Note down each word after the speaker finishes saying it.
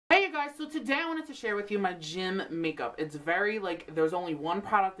guys, so today I wanted to share with you my gym makeup. It's very, like, there's only one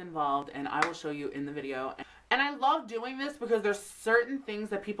product involved and I will show you in the video. And I love doing this because there's certain things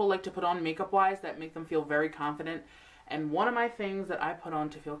that people like to put on makeup wise that make them feel very confident. And one of my things that I put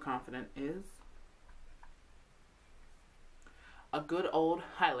on to feel confident is a good old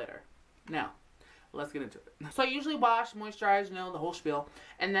highlighter. Now, let's get into it. So I usually wash, moisturize, you know, the whole spiel.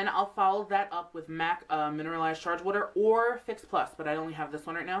 And then I'll follow that up with MAC Mineralized Charge Water or Fix Plus. But I only have this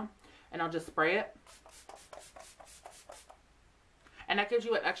one right now. And I'll just spray it. And that gives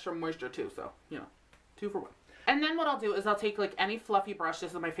you an extra moisture too. So, you know, 2 for 1. And then what I'll do is I'll take like any fluffy brush.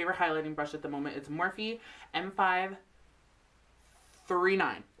 This is my favorite highlighting brush at the moment. It's Morphe M539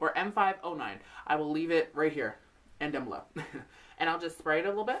 or M509. I will leave it right here and down below. And I'll just spray it a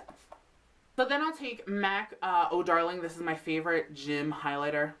little bit. So then I'll take MAC Oh Darling. This is my favorite gym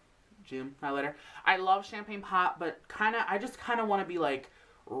highlighter. I love Champagne Pop, but I just kind of want to be like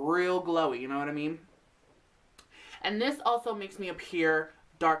real glowy, you know what I mean? And this also makes me appear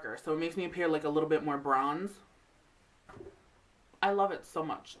darker. So it makes me appear like a little bit more bronze. I love it so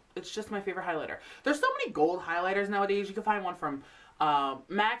much. It's just my favorite highlighter. There's so many gold highlighters nowadays. You can find one from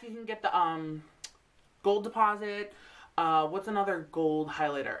MAC. You can get the Gold Deposit. What's another gold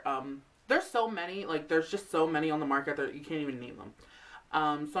highlighter? There's so many. Like, there's just so many on the market that you can't even name them.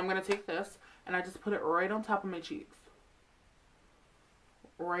 So I'm going to take this and I just put it right on top of my cheeks.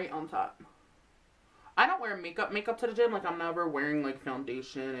 Right on top. I don't wear makeup to the gym. Like, I'm never wearing like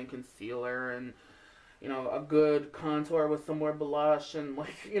foundation and concealer and, you know, a good contour with some more blush and,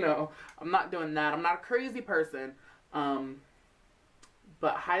 like, you know, I'm not doing that. I'm not a crazy person. But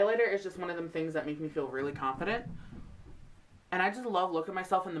highlighter is just one of them things that make me feel really confident. And I just love looking at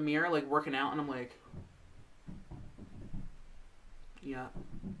myself in the mirror, like, working out, and I'm like, yeah,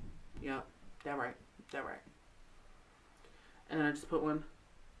 that right. And then I just put one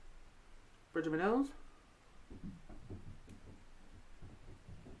bridge of my nose.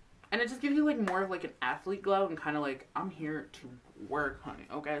 And it just gives you, like, more of, like, an athlete glow and kind of like, I'm here to work, honey.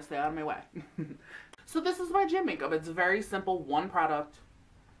 Okay, stay out of my way. So this is my gym makeup. It's very simple. One product,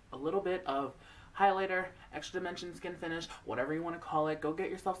 a little bit of highlighter, extra dimension skin finish, whatever you want to call it. Go get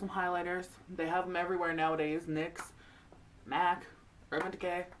yourself some highlighters. They have them everywhere nowadays. NYX, MAC, Urban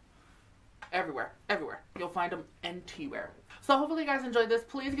Decay. Everywhere. You'll find them anywhere. So hopefully you guys enjoyed this.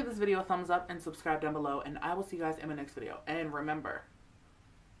 Please give this video a thumbs up and subscribe down below. And I will see you guys in my next video. And remember,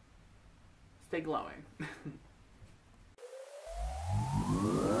 stay glowing.